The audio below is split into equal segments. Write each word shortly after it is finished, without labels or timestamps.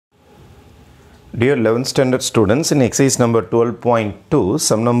Dear 11th standard students, in exercise number 12.2,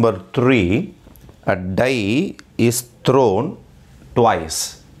 sum number 3, a die is thrown twice.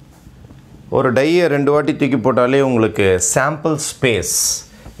 ஒரு டையை ரெண்டு வாட்டி தூக்கி போட்டாலே உங்களுக்கு sample space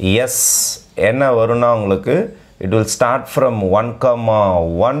S என்ன வரும்னா உங்களுக்கு it will start from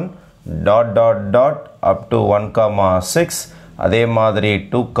 1,1 dot dot dot up to 1,6. அதே மாதிரி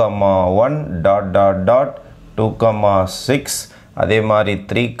 2,1 dot dot dot 2,6. அதே மாதிரி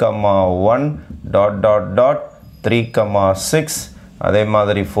 3,1 dot dot dot 3,6. அதே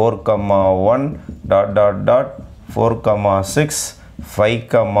மாதிரி 4,1 dot dot dot 4,6.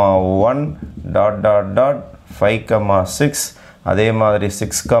 5,1 dot dot dot 5,6. அதே மாதிரி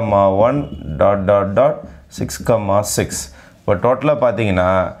 6,1 dot dot dot 6,6. இப்போ டோட்டலாக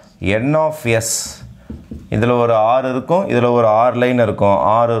பார்த்தீங்கன்னா n of s இதில் ஒரு 6 இருக்கும், இதில் ஒரு 6 லைன் இருக்கும்,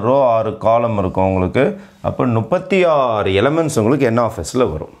 6 ரோ 6 காலம் இருக்கும் உங்களுக்கு. அப்போ 36 எலமெண்ட்ஸ் உங்களுக்கு n of sல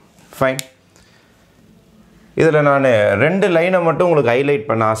வரும். ஃபைன். இதில் நான் 2 லைனை மட்டும் உங்களுக்கு ஹைலைட்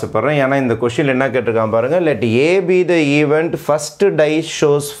பண்ண ஆசைப்பட்றேன். ஏன்னா இந்த கொஷின் என்ன கேட்டிருக்கான் பாருங்கள். Let A be the event first dies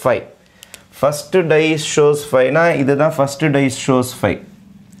shows 5. First dies shows 5னா இதுதான் ஃபஸ்ட் டைஸ் ஷோஸ் 5.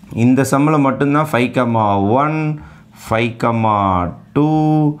 இந்த சம்மில் மட்டும்தான் 5,1 5,2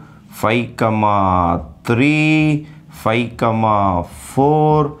 5,3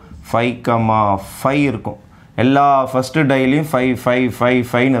 5,4 5,5 இருக்கும். எல்லா ஃபஸ்ட்டு டைலையும் 5 5 5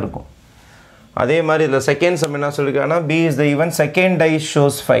 5ன்னு இருக்கும். அதே மாதிரி இதில் செகண்ட் சம் என்ன சொல்லியிருக்காங்கன்னா B is the even second tie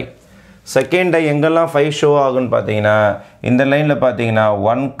shows 5. Second tie எங்கெல்லாம் 5 ஷோ ஆகுன்னு பார்த்தீங்கன்னா இந்த லைனில் பார்த்தீங்கன்னா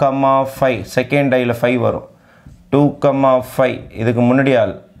 1,5 செகண்ட் டையில் 5 வரும். 2,5 இதுக்கு முன்னாடி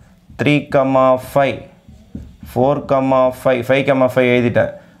ஆள் 3,5 4,5 5,5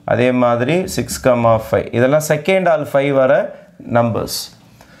 எழுதிட்டேன். அதே மாதிரி 6,5 இதெல்லாம் செகண்ட் ஆல் 5 வர நம்பர்ஸ்.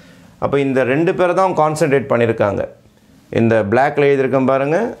 அப்போ இந்த 2 பேரை தான் கான்சன்ட்ரேட் பண்ணியிருக்காங்க. இந்த பிளாக்கில் எழுதியிருக்கேன்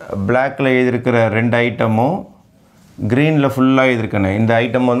பாருங்கள். பிளாக்கில் எழுதியிருக்கிற 2 ஐட்டமும் க்ரீனில் ஃபுல்லாக எழுதியிருக்கேன். இந்த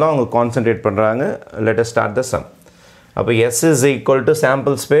ஐட்டமும் தான் அவங்க கான்சன்ட்ரேட் பண்ணுறாங்க. Let us start the some. அப்போ S is equal to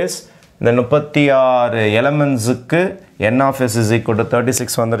sample space. இந்த 36 எலமெண்ட்ஸுக்கு n of s is equal to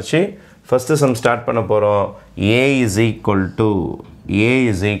 36 வந்துருச்சு. ஃபஸ்ட்டு சம் ஸ்டார்ட் பண்ண போகிறோம். a is equal to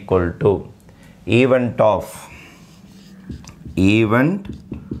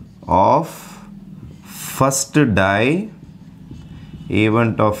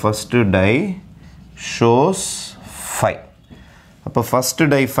event of first die shows 5. அப்போ ஃபஸ்ட்டு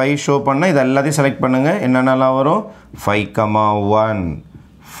டை 5 ஷோ பண்ணால் இது எல்லாத்தையும் select பண்ணுங்கள். என்னென்னலாம் வரும் 5,1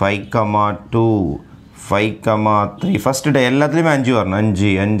 5,2 5,3 ஃபஸ்ட்டு டை எல்லாத்துலேயுமே 5 வரணும்.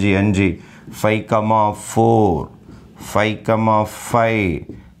 5 5 5 5,4 5,5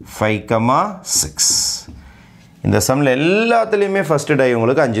 5,6. இந்த சம்மில் எல்லாத்துலேயுமே ஃபஸ்ட்டு டை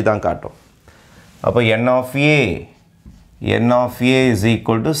உங்களுக்கு 5 தான் காட்டும். அப்போ n of a is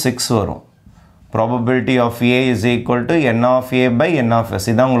equal to 6 வரும். probability of a is equal to n of a by n of s.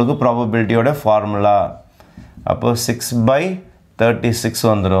 இதான் உங்களுக்கு probabilityயோட ஃபார்முலா. அப்போ 6/36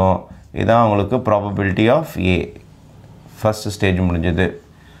 வந்துடும். இதான் உங்களுக்கு probability of a. First stage முடிஞ்சது.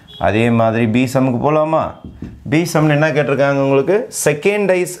 அதே மாதிரி பி சம்முக்கு போகலாமா? பி சம்மில் என்ன கேட்டிருக்காங்க உங்களுக்கு second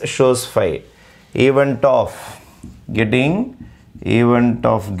dies shows 5. event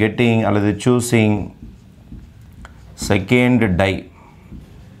of getting அல்லது choosing second die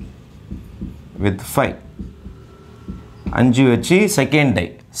with 5. 5 வச்சு செகண்ட்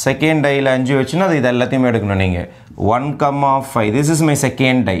டையில் 5 வச்சுன்னா அது இது எல்லாத்தையுமே எடுக்கணும் நீங்கள். 1,5 this is my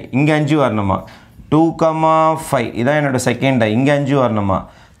second tie. இங்கே 5 வரணுமா? 2,5 இதான் என்னோடய செகண்ட் டை. இங்கே 5 வரணுமா?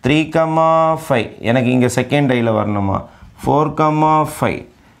 3,5 எனக்கு இங்கே செகண்ட் டையில் வரணுமா? 4,5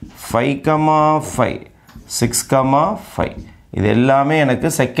 5,5 6,5 இது எல்லாமே எனக்கு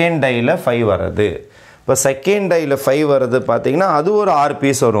செகண்ட் டையில் 5 வர்றது. இப்போ செகண்ட் டையில் 5 வர்றது பார்த்தீங்கன்னா அது ஒரு 6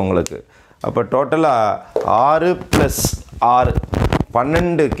 பீஸ் வரும் உங்களுக்கு. அப்போ டோட்டலாக 6 + 6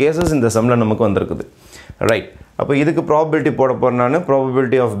 12 கேசஸ் இந்த சம்மில் நமக்கு வந்திருக்குது. ரைட். அப்போ இதுக்கு ப்ராபபிலிட்டி போட போகிறேன் நான்.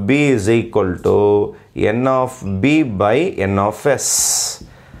 Probability of B is equal to n of b by n of s.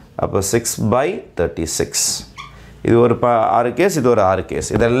 அப்போ 6/36. இது ஒரு 6 கேஸ், இது ஒரு 6 கேஸ்.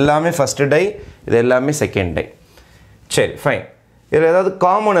 இது எல்லாமே ஃபஸ்ட்டு டை, இது எல்லாமே செகண்ட் டை. சரி ஃபைன். இதில் ஏதாவது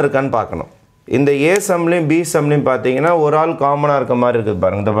காமன் இருக்கான்னு பார்க்கணும். இந்த ஏ சம்லேயும் பி சம்லேயும் பார்த்தீங்கன்னா ஒரு ஆள் காமனாக இருக்க மாதிரி இருக்குது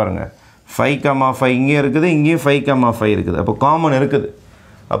பாருங்கள். இந்த பாருங்கள் 5,5 இங்கேயும் இருக்குது, இங்கேயும் 5,5 இருக்குது. அப்போ காமன் இருக்குது.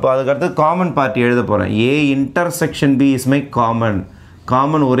 அப்போ அதுக்கடுத்து காமன் பார்ட்டி எழுத போகிறேன். A intersection B is my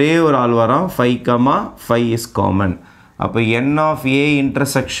common ஒரே ஒரு ஆள் வரோம். 5,5 இஸ் காமன். அப்போ n of a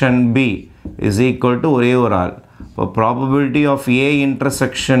intersection b is equal to ஒரே ஒரு ஆள். இப்போ probability of a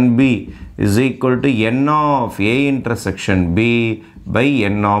intersection b is equal to n of a intersection b by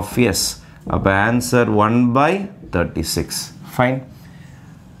n of s. அப்போ ஆன்சர் 1/36. ஃபைன்.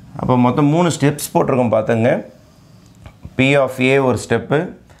 அப்போ மொத்தம் 3 ஸ்டெப்ஸ் போட்டிருக்கோம் பார்த்துங்க. P of A ஒரு ஸ்டெப்பு,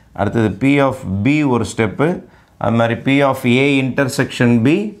 அடுத்தது P of B ஒரு ஸ்டெப்பு, அது மாதிரி P of A intersection B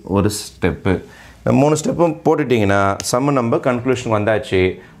ஒரு ஸ்டெப்பு. இந்த 3 ஸ்டெப்பும் போட்டுட்டிங்கன்னா சம்மு நம்ம கன்க்ளூஷன் வந்தாச்சு.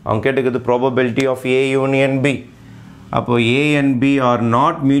 அவங்க கேட்டுக்கிறது probability of A union B. அப்போ A and B are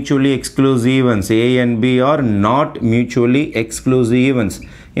not mutually exclusive events. A and B are not mutually exclusive events.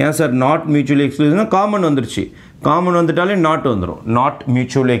 ஏன் sir not mutually exclusive? Common வந்துருச்சு. Common வந்துட்டாலே not வந்துடும். Not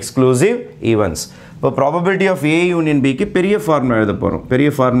mutually exclusive events. இப்போ probability of A union Bக்கு பெரிய formula எழுத போகிறோம். பெரிய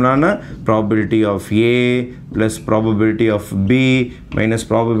ஃபார்முலானா probability of A plus probability of B minus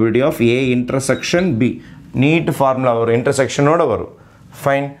probability of A intersection B. NEET formula வரும், இன்டர்செக்ஷனோட வரும்.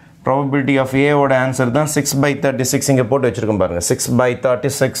 ஃபைன். probability of A ஓட ஆன்சர் தான் 6/36. இங்கே போட்டு வச்சுருக்கோம் பாருங்கள்,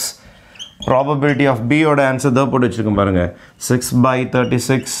 6/36. probability of B ஓட ஆன்சர் தான் போட்டு வச்சுருக்கோம் பாருங்கள்,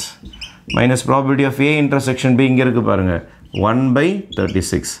 6/36 minus probability of A intersection B இங்கே இருக்குது பாருங்கள்,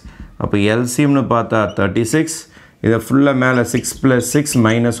 1/36. அப்போ எல்சியம்னு பார்த்தா 36, இதை ஃபுல்லாக மேலே 6 + 6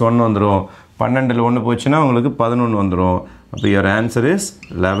 - 1 வந்துடும். 12ல் 1 போச்சுன்னா உங்களுக்கு 11 வந்துடும். அப்போ your answer is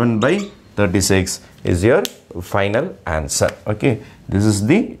 11/36 is your final answer. Okay, this is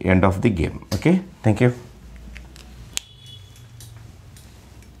the end of the game. Okay, thank you.